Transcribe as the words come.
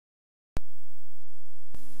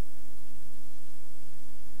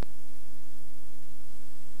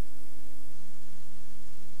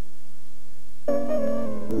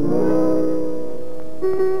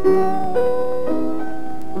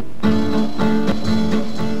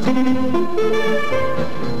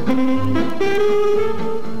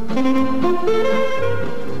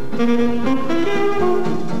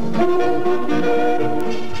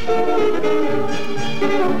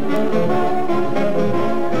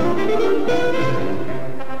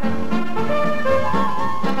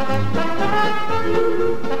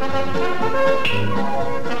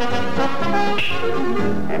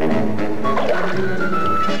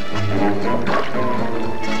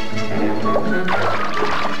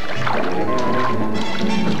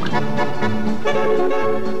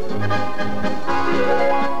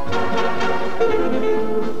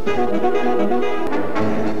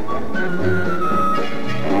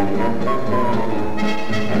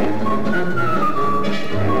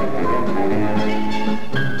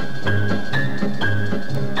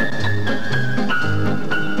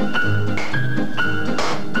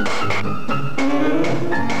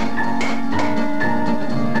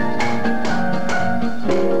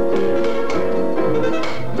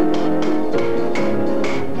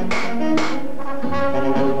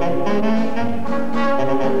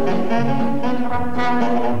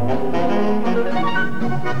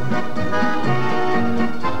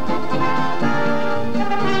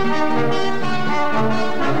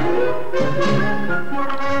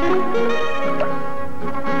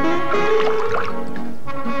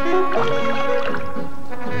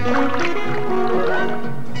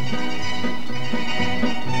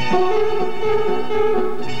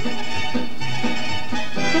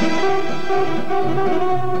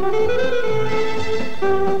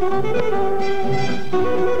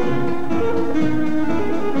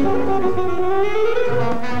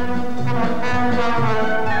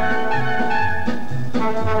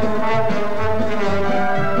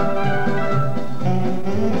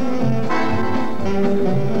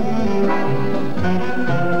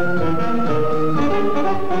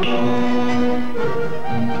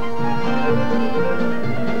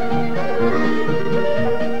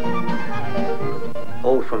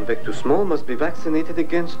From big to small must be vaccinated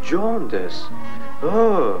against jaundice.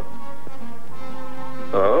 Oh.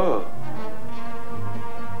 Oh.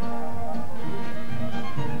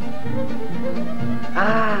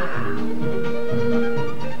 Ah.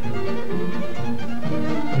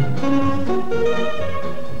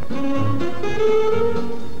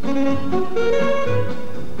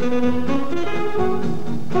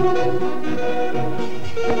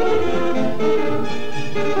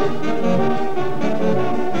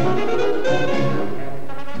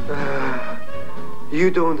 You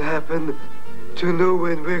don't happen to know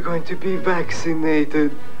when we're going to be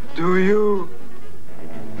vaccinated, do you?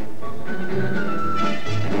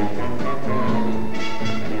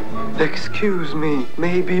 Excuse me,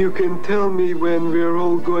 maybe you can tell me when we're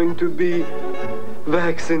all going to be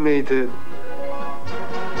vaccinated.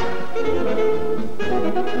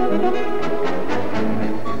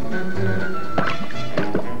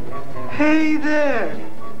 Hey there!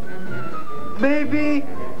 Maybe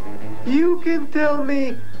you can tell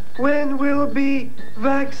me when we'll be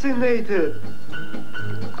vaccinated.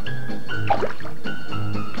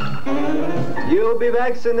 You'll be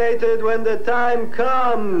vaccinated when the time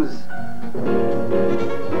comes.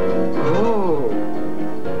 Oh.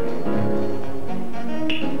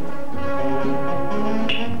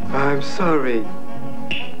 I'm sorry.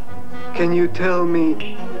 Can you tell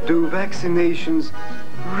me, do vaccinations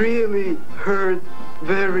really hurt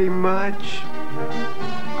very much?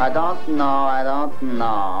 I don't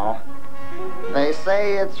know. They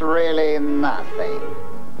say it's really nothing.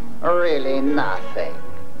 Really nothing.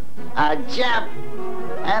 A jab,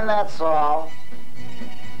 and that's all.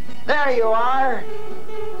 There you are.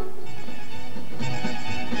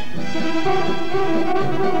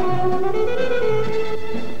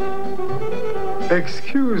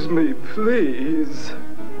 Excuse me, please.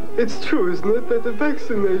 It's true, isn't it, that the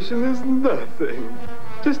vaccination is nothing.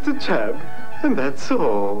 Just a jab. And that's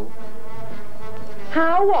all.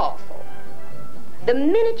 How awful. The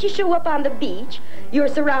minute you show up on the beach, you're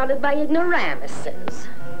surrounded by ignoramuses.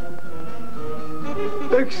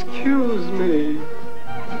 Excuse me.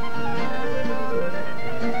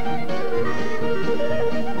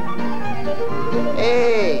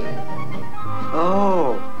 Hey.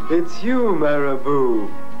 Oh, it's you,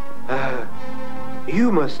 Marabou.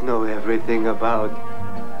 You must know everything about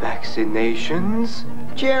vaccinations.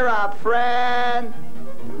 Cheer up, friend.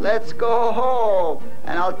 Let's go home,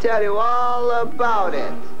 and I'll tell you all about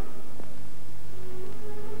it.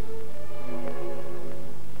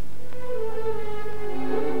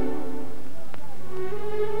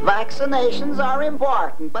 Vaccinations are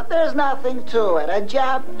important, but there's nothing to it. A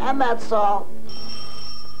jab, and that's all.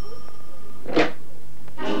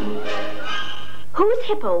 Who's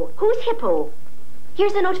Hippo? Who's Hippo?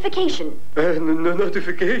 Here's a notification.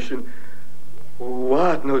 Notification?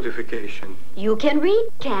 What notification? You can read,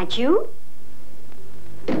 can't you?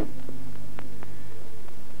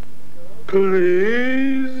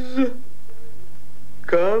 Please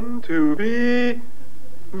come to be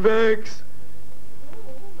vaccinated.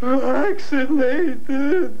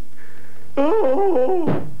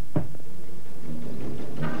 Oh.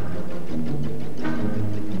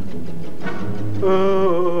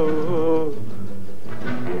 Oh,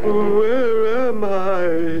 where am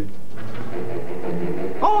I?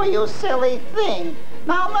 Oh, you silly thing.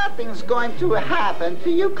 Now nothing's going to happen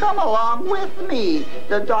till you come along with me.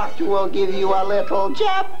 The doctor will give you a little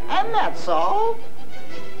jab, and that's all.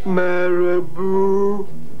 Marabou,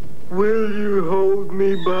 will you hold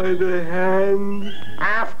me by the hand?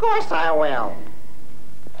 Of course I will.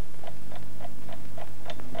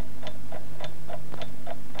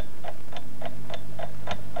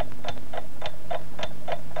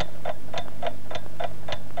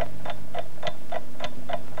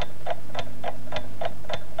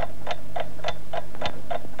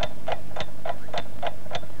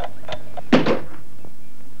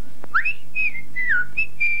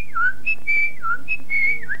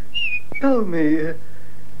 Tell me,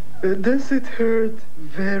 does it hurt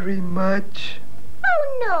very much?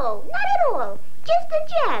 Oh, no, not at all. Just a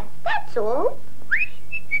jab, that's all.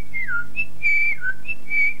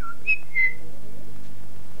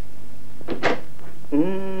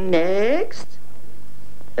 Next.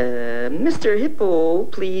 Mr. Hippo,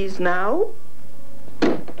 please now.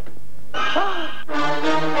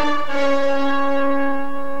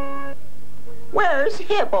 Where's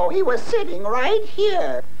Hippo? He was sitting right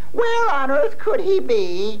here. Where on earth could he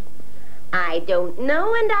be? I don't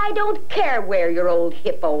know, and I don't care where your old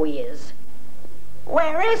Hippo is.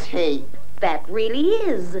 Where is he? That really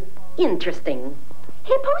is interesting.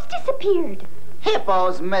 Hippo's disappeared.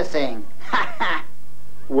 Hippo's missing. Ha ha!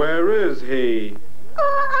 Where is he?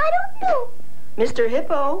 I don't know. Mr.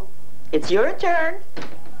 Hippo, it's your turn.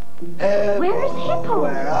 Hippo, Where's Hippo?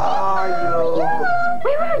 where are you?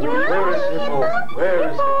 Where are you? Where is Hippo? Where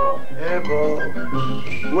is Hippo?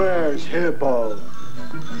 Hippo. Where's Hippo?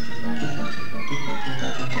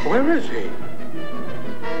 Where is he?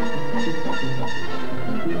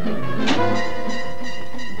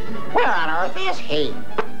 Where on earth is he?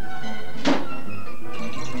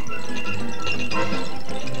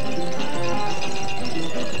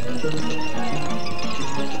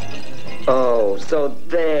 Oh, so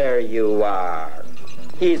there you are.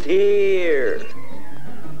 He's here.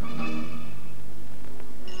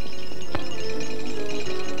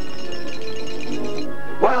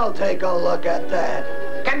 Well, take a look at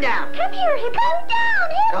that. Come down. Come here, Hippo. Come down,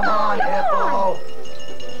 Hippo. Come on, Hippo.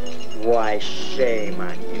 Why, shame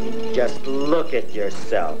on you. Just look at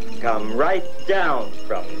yourself. Come right down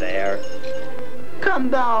from there. Come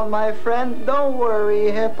down, my friend. Don't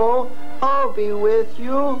worry, Hippo. I'll be with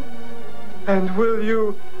you. And will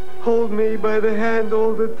you hold me by the hand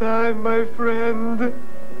all the time, my friend?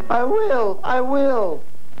 I will. I will.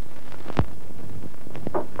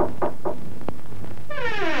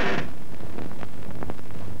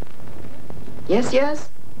 Yes, yes.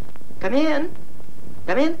 Come in.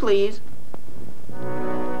 Come in, please.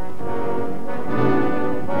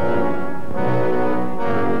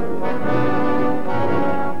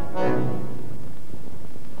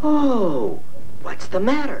 Oh, what's the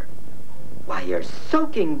matter? Why, you're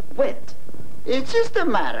soaking wet. It's just a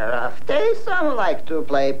matter of taste. Some like to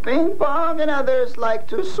play ping pong and others like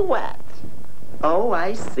to sweat. Oh,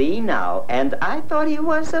 I see now. And I thought he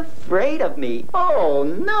was afraid of me. Oh,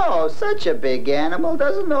 no. Such a big animal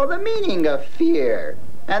doesn't know the meaning of fear.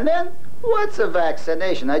 And then, what's a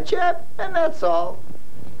vaccination? A jab, and that's all.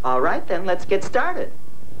 All right, then, let's get started.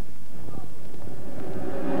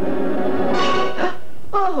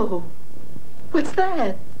 Oh, what's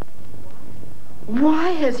that? Why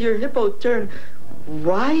has your Hippo turned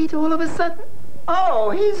white all of a sudden? Oh,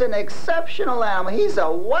 he's an exceptional animal. He's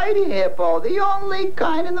a white hippo, the only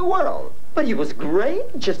kind in the world. But he was gray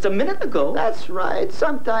just a minute ago. That's right.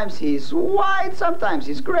 Sometimes he's white, sometimes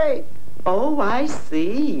he's gray. Oh, I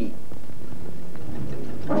see.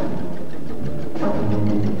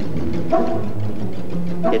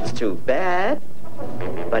 It's too bad,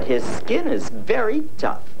 but his skin is very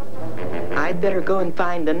tough. I'd better go and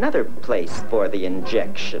find another place for the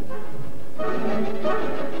injection.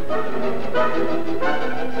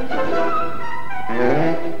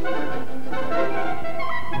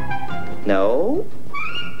 No,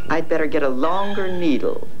 I'd better get a longer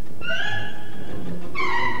needle.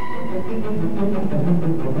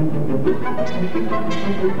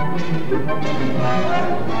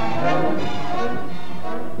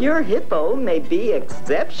 Your Hippo may be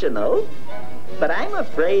exceptional, but I'm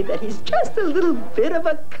afraid that he's just a little bit of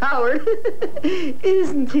a coward,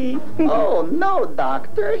 isn't he? Oh, no,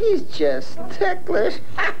 Doctor. He's just ticklish.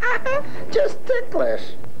 Just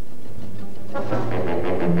ticklish.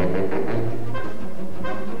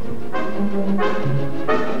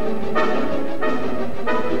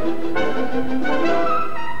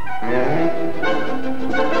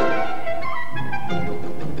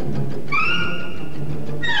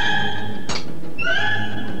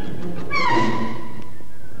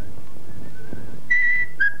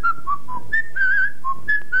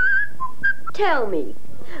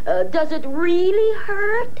 does it really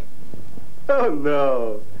hurt? Oh,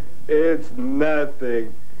 no. It's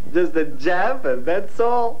nothing. Just a jab, and that's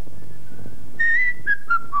all.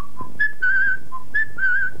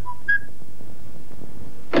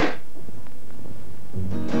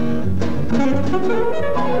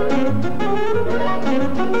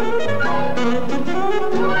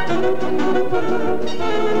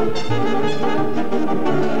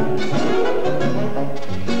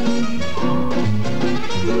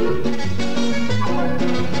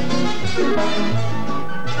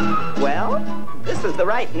 Well, this is the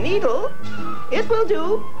right needle. It will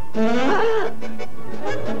do. Ah.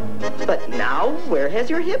 But now, where has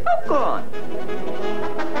your hippo gone?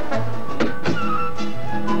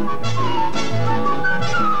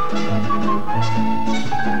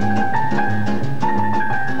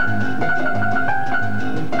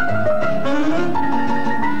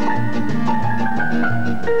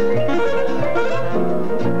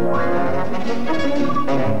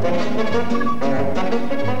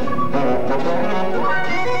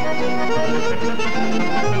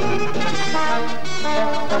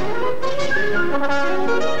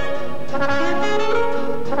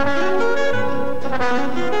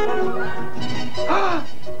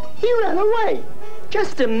 He ran away.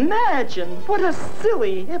 Just imagine, what a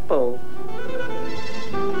silly hippo.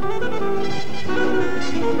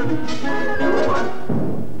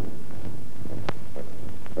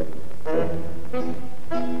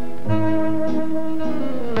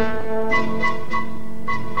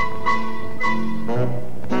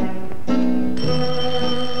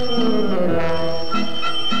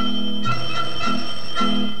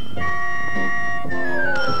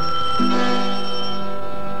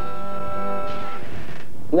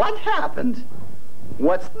 What happened?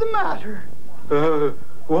 What's the matter?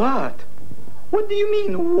 What? What do you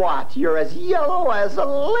mean, what? You're as yellow as a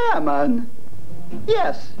lemon.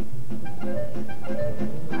 Yes.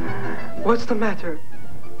 What's the matter?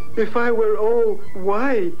 If I were all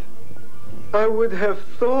white, I would have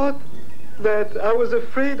thought that I was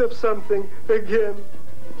afraid of something again.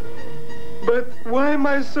 But why am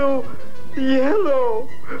I so yellow?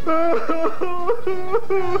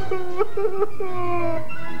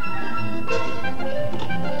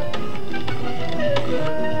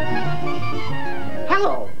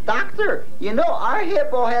 Hello, Doctor. You know, our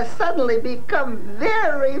hippo has suddenly become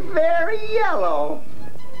very, very yellow.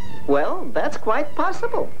 Well, that's quite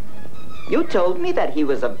possible. You told me that he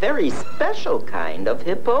was a very special kind of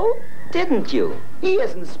hippo, didn't you? He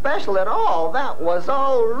isn't special at all. That was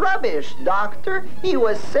all rubbish, Doctor. He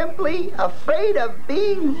was simply afraid of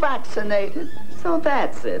being vaccinated. So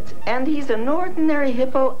that's it. And he's an ordinary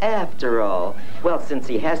hippo after all. Well, since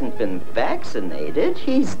he hasn't been vaccinated,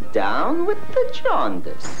 he's down with the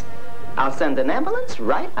jaundice. I'll send an ambulance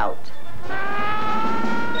right out.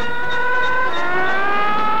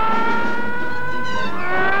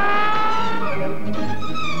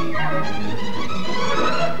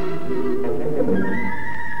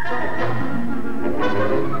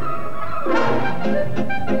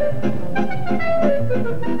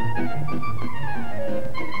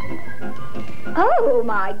 Oh,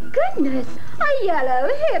 my goodness, a yellow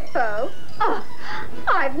hippo. Oh,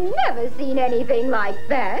 I've never seen anything like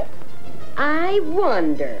that. I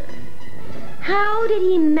wonder, how did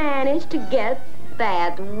he manage to get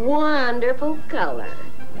that wonderful color?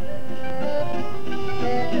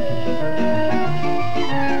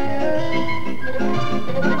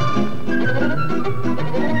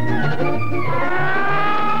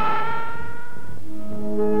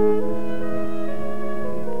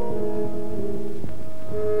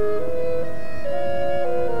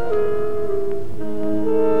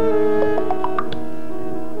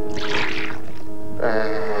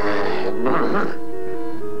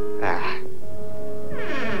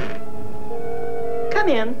 Come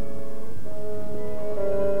in.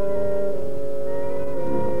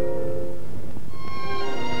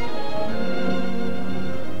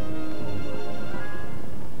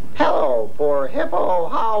 Hello, poor hippo.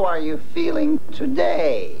 How are you feeling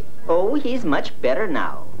today? Oh, he's much better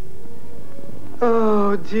now.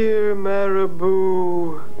 Oh, dear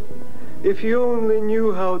Marabou. If you only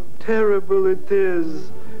knew how terrible it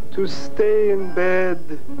is to stay in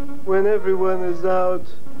bed when everyone is out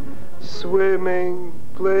swimming,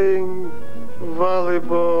 playing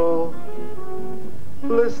volleyball,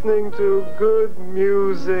 listening to good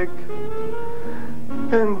music,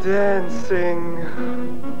 and dancing.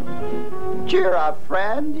 Cheer up,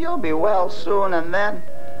 friend. You'll be well soon, and then...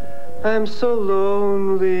 I'm so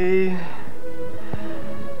lonely.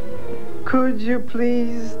 Could you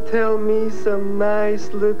please tell me some nice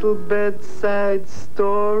little bedside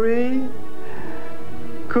story?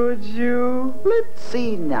 Could you? Let's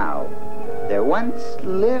see now. There once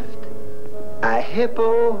lived a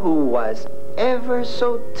hippo who was ever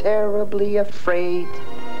so terribly afraid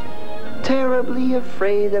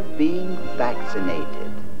of being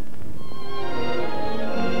vaccinated.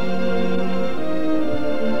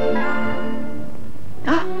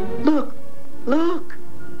 Ah, look!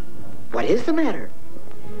 What is the matter?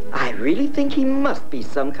 I really think he must be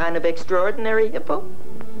some kind of extraordinary hippo.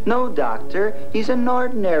 No, Doctor, he's an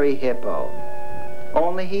ordinary hippo.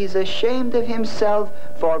 Only he's ashamed of himself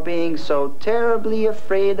for being so terribly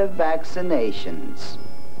afraid of vaccinations.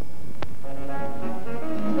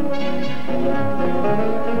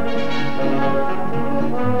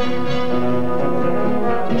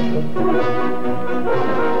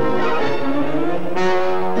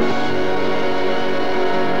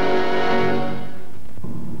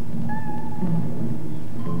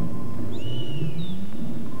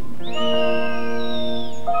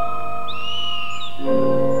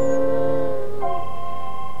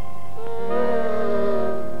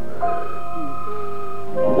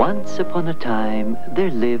 Once upon a time, there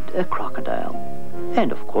lived a crocodile.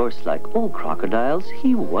 And of course, like all crocodiles,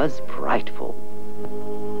 he was frightful.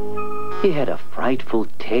 He had a frightful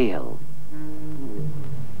tail,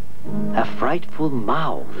 a frightful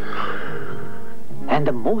mouth, and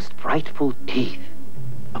the most frightful teeth.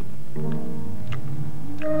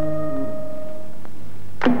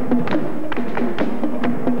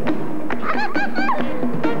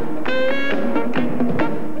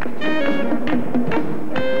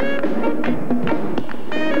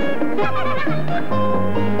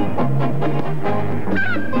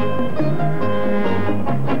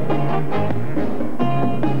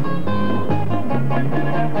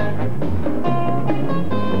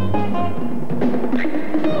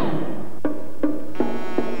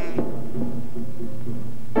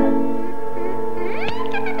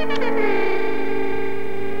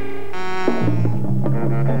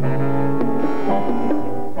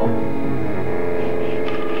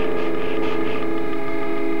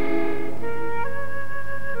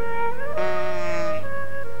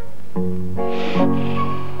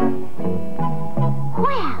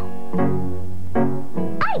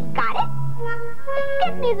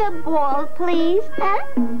 The ball, please, huh?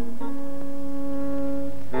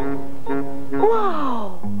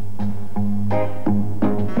 Wow!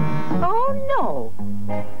 Oh, no.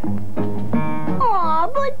 Aw,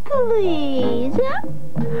 but please, huh?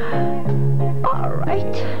 All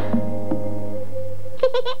right.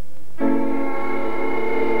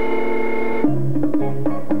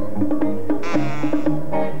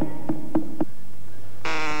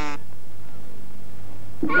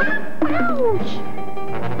 Ouch!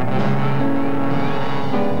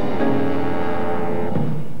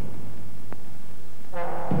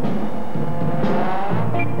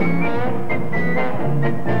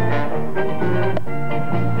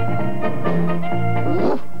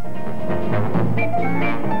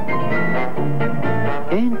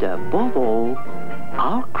 And above all,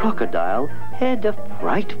 our crocodile had a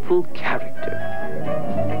frightful character.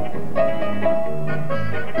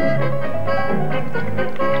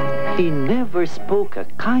 He never spoke a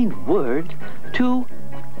kind word to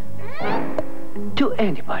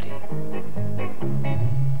anybody.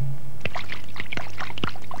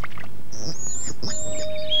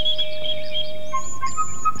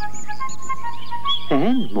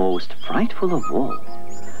 And most frightful of all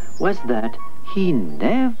was that he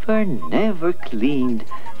never cleaned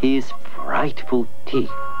his frightful teeth.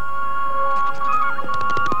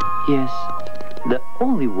 Yes, the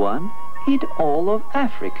only one in all of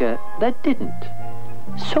Africa that didn't.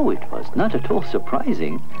 So it was not at all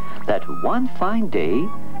surprising that one fine day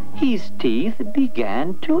his teeth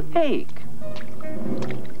began to ache.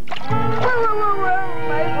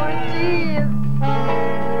 My poor teeth.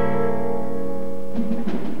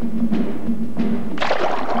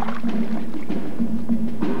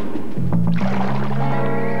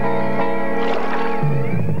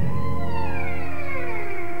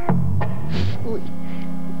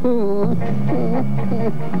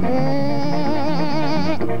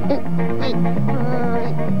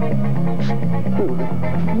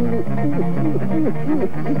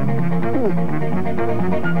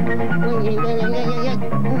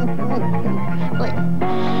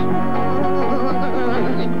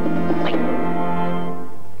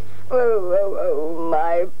 Oh,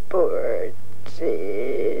 my poor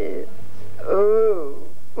teeth. Oh,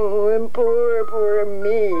 and poor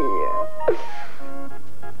me.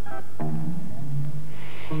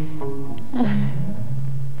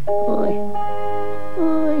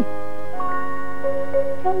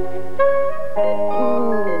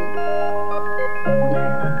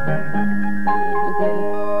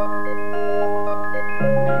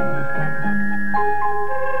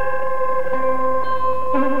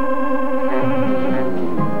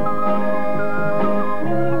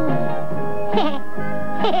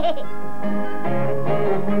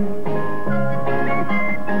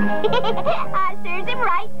 Serves him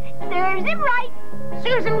right. Serves him right.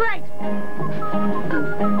 Serves him right.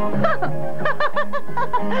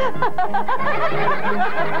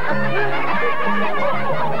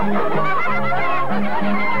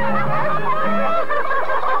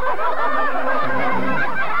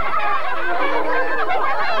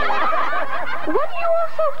 What are you all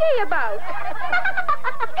so gay about?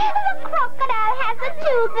 The crocodile has a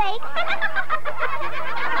toothache.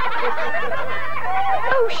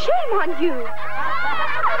 Oh, shame on you.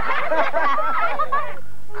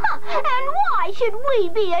 And why should we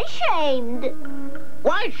be ashamed?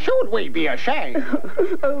 Why should we be ashamed?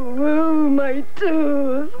 Oh, my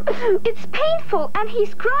tooth. It's painful, and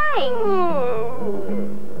he's crying.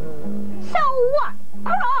 So what?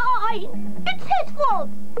 Crying! It's his fault.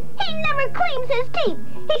 He never cleans his teeth.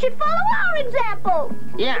 He should follow our example.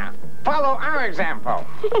 Yeah, follow our example.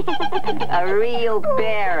 A real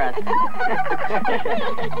bear.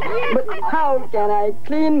 But how can I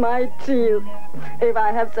clean my teeth if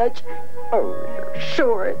I have such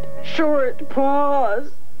short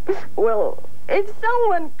paws? Well, if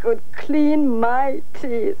someone could clean my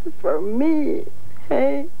teeth for me,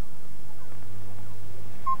 hey?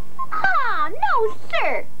 Ah, no,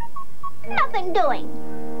 sir. Nothing doing.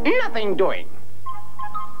 Nothing doing.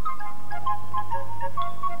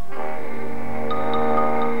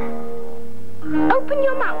 Open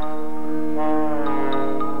your mouth.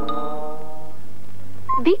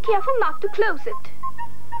 Be careful not to close it.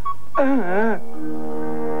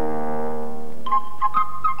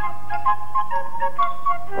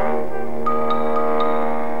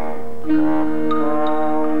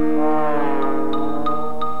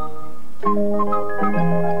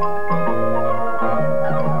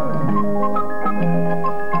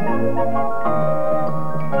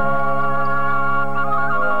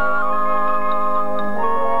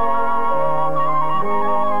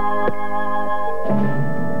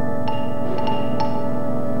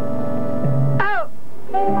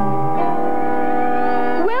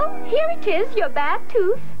 Your bad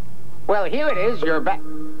tooth. Well, here it is, your back.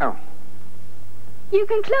 Oh. You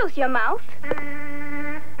can close your mouth.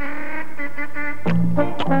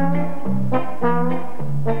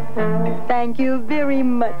 Thank you very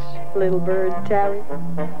much, little bird Terry.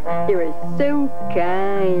 You are so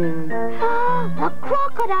kind. The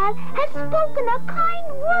crocodile has spoken a kind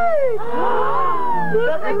word.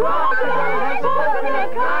 The crocodile has spoken a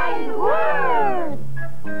kind word.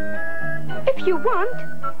 If you want,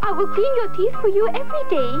 I will clean your teeth for you every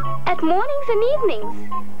day, at mornings and evenings.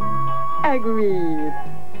 Agreed.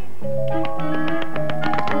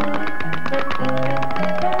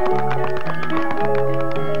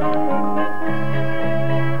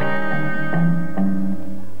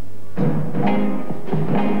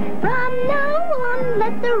 From now on,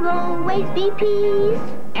 let there always be peace.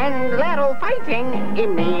 And let all fighting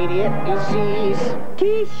immediately cease.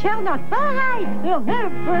 Teeth shall not bite, they'll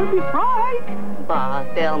never be fried.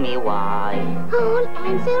 But tell me why. Who'll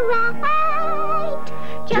answer right?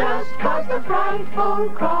 Just 'cause the frightful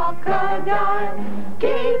crocodile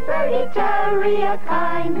gave Birdie Terry a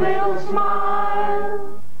kind little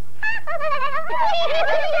smile.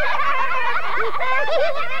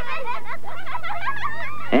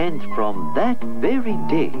 And from that very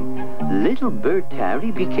day, little bird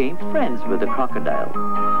Terry became friends with the crocodile.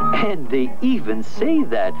 And they even say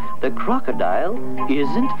that the crocodile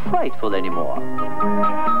isn't frightful anymore.